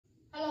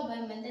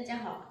友们，大家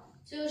好！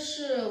就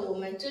是我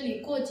们这里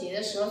过节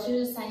的时候，就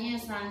是3月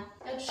3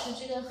要吃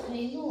这个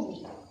黑糯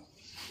米。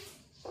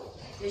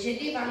有些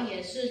地方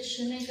也是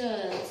吃那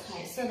个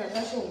彩色的，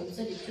但是我们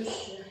这里就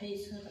吃黑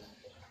色的，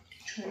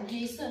纯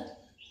黑色。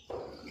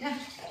你看，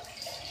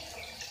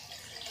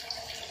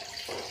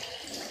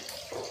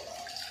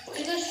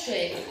这个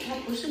水它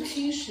不是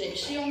清水，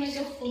是用那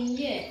个枫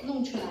叶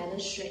弄出来的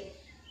水，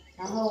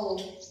然后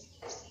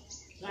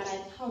拿来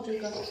泡这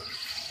个。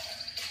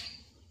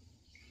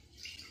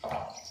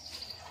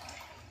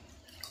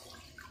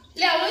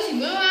 聊了什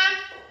么吗？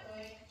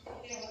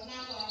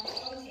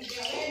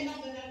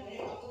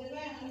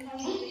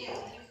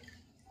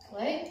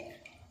喂。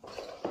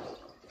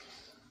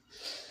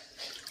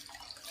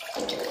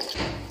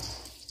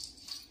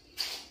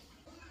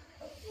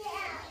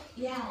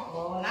要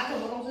哦，拿什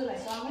么东西来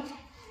装呢？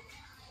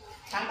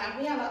糖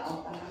不要了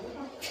哦，糖不要。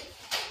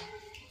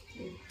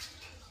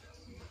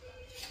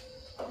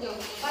有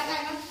外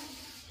带吗？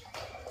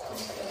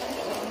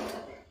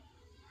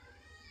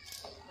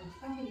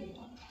放进去吧。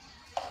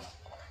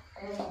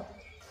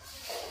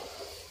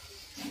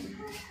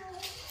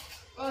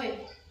 喂，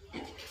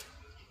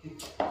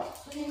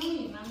吃黑糯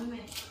米吗，妹妹？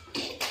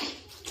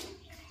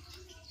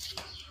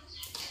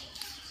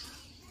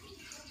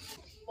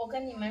我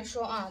跟你们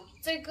说啊，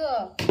这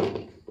个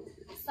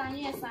3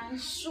月3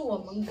是我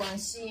们广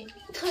西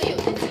特有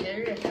的节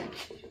日，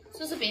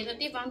就是别的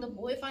地方都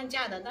不会放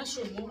假的，但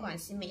是我们广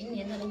西每一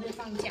年都会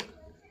放假。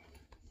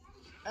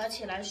而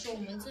且来说，我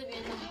们这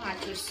边的话，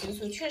就习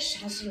俗确实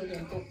还是有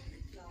点多。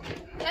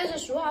 但是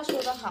俗话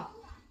说得好，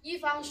一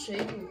方水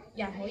土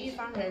养活一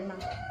方人嘛。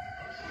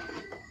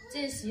这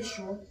些习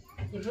俗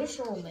也不是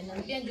说我们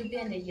能变就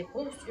变的，也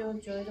不是说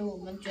觉得我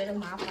们觉得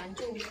麻烦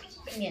就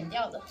免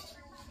掉的。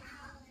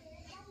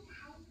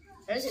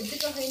而且这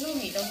个黑糯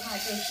米的话，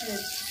就是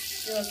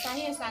只有3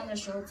月3的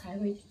时候才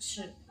会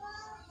吃，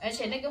而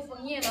且那个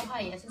枫叶的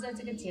话，也是在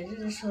这个节日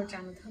的时候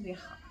长得特别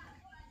好。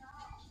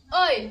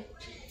哎，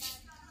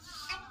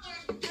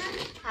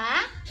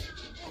啊？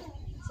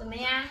什么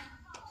呀？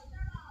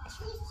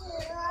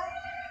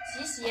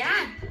 洗洗啊！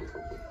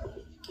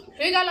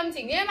水搞咁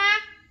整嘅吗？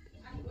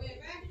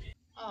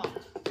哦，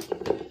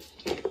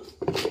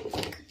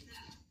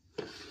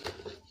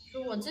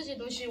就我这些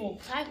东西我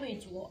不太会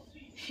做，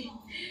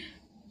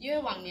因为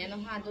往年的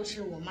话都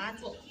是我妈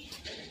做，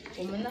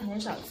我们呢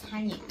很少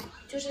参与，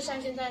就是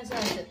像现在这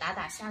样子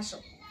打下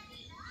手。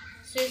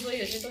所以说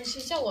有些东西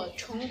像我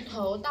从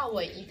头到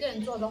尾一个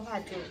人做的话，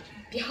就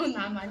比较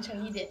难完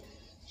成一点。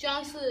就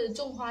像是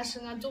种花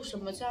生啊，种什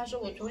么，虽然说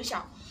我从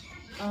小。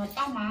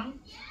 帮忙，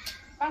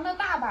帮到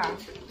大吧，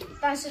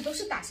但是都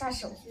是打下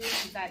手，说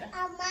实在的。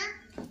妈妈。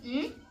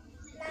嗯。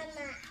妈妈。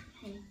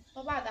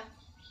爸爸的，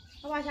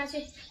爸爸下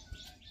去。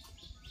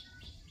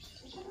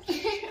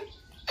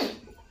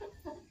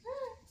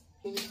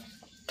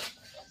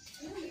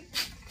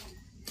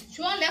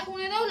说你空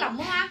氣都淋啊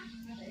嘛？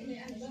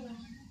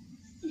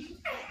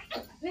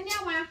尿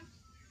尿嗎？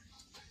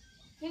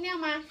尿尿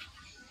嗎？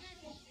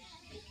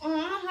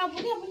好，不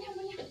尿。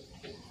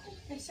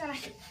來，下來。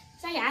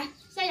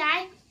 下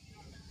來。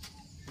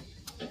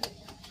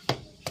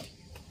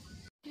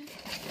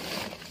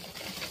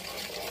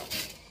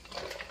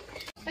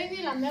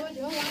baby làm咩vậy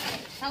chú?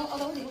 Đâu, ở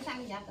đâu thì có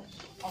sang giặt rồi.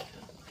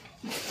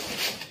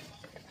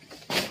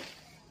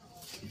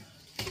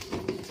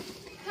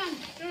 看，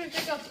就是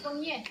这个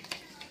枫叶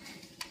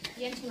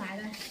腌出来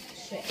的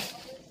水。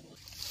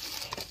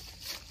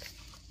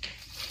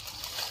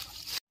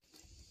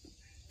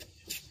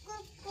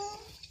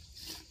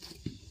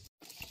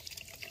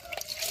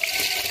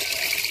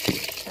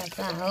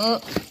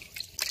好。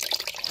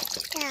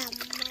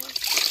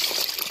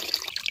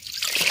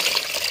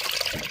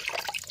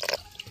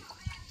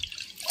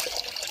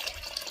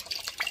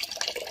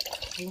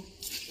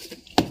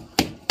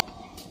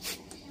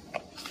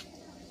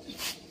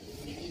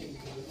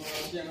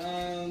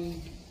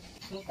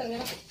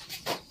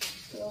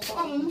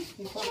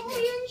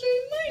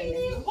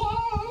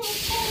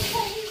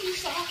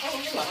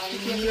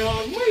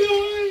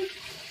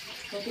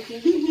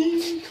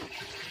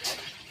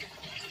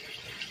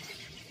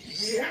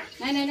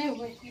này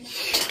ủa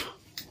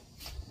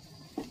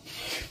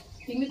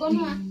Tính với con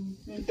hả?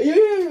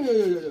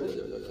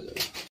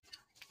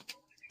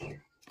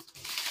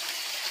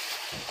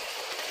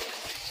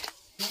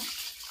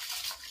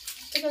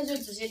这个就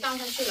直接倒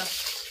下去了。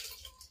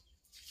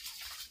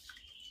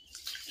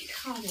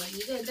看我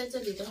一个人在这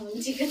里的，我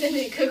们几个在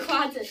那里嗑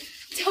瓜子，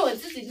叫我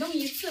自己弄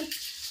一次。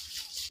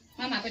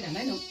妈妈ไปไหนไ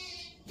ด้หนู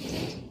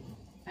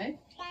哎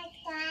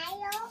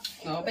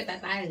哦被打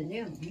打人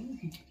家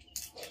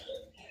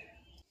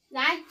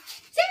来，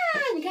这样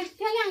你看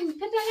漂亮，你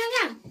看漂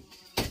亮，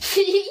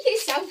一个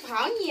小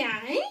跑鸟，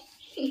哎，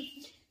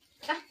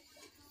来，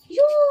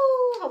哟，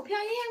好漂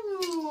亮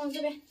哦，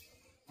这边，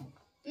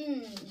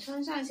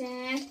穿上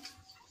先，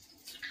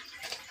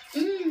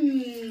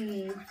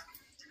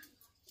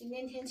今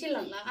天天气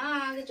冷了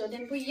啊，跟昨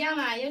天不一样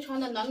啊，要穿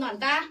的暖暖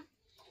的，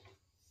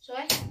所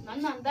以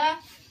暖暖的，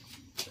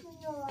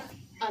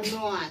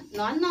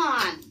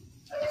暖。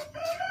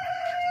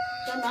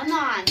cho nó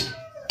non.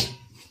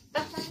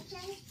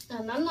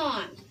 Nó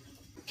non.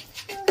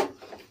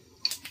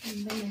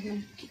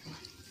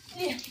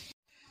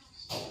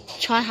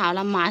 Cho hảo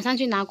了，马上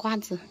去拿瓜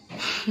子。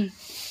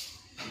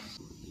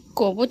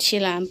果不其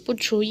然，不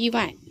出意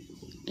外，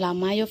老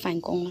妈又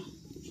返工了。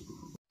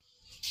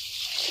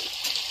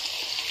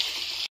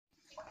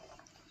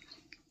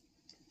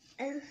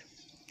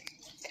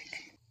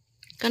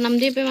Có nằm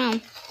tiếp phải không?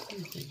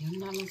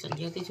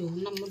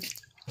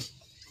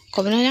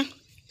 Cột bên đó nhá.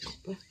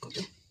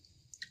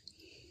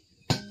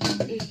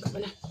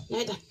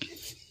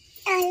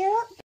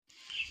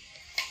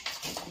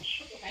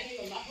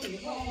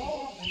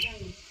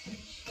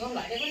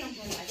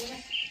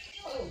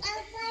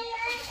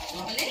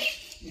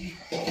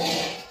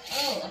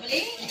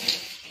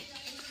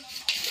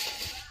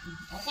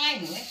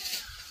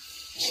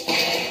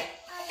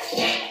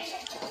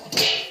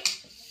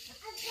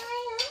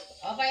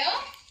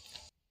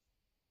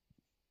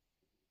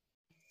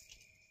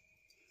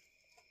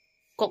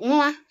 Cột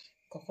mà.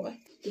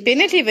 Bên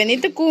này thì bên này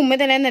tức cú mấy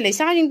tay lên này lấy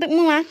sao nhưng tức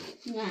mà.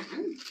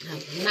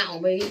 Nào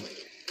bị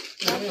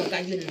nó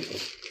cái gì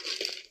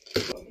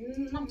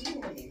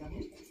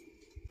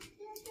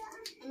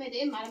mày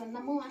để mà mình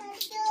năm mà.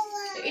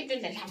 Ít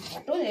trên để làm khó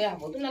tối này à,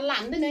 bộ tôi nó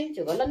làm thế này,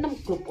 chỉ có lên 5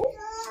 cục.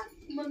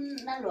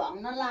 Mình đã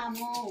loạn nó làm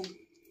không?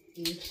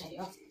 Thấy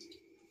không?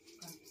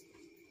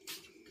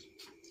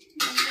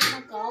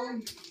 Nó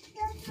còn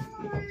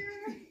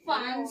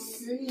烦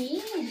死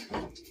你！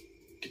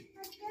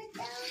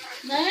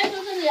来，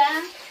做这里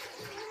啊！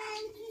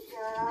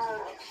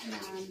妈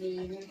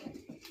咪。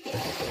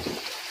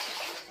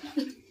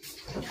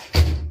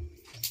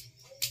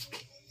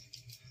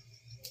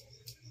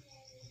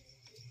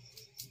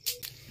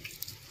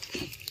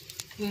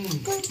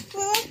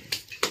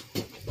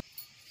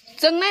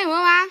Dừng này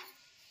hả ba?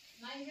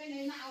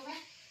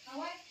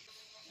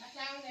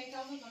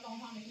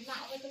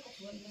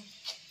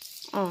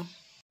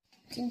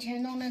今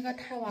天弄那个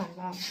太晚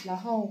了，然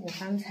后我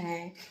刚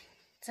才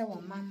在我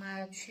妈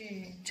妈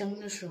去蒸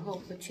的时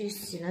候，我去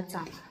洗了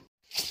澡。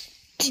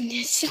今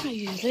天下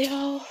雨了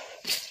哟，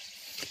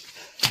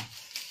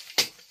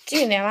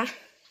进来吗？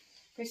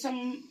ไ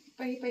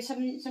ป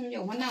xăm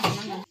dầu món nào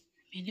mà nè.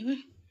 Mẹ đi mà.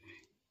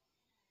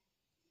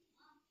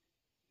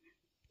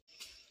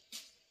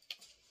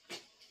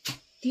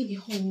 Thì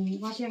hồng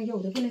hoa sen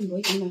dầu đấy có lên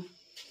với gì nè.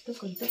 Tức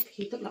còn tức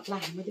thì tức lặp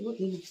lại mới tới bước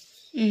gì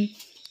nè.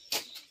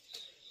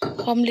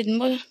 Không linh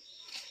mới.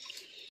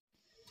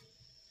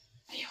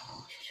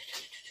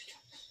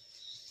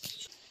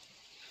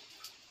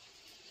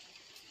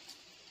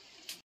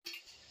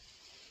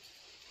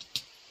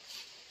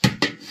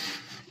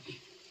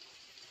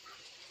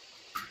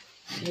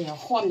 Để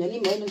khom để đi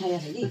mới lên thầy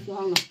thấy gì chưa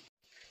không nào.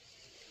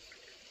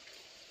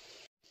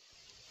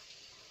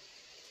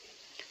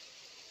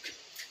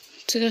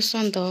 这个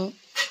蒜头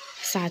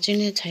撒进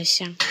去才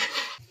香。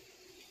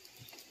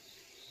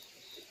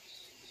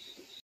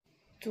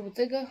煮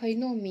这个黑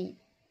糯米，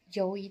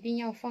油一定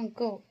要放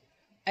够，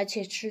而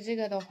且吃这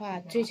个的话，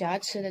最主要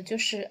吃的就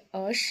是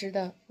儿时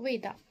的味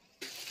道。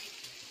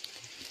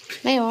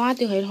Này hoa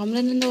từ hồi hôm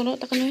lên đâu đó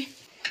ta cái nói.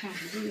 Hàng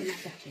gì mà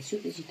đặt để suốt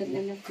thì chỉ tận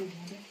lên nó.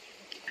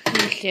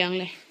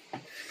 Này.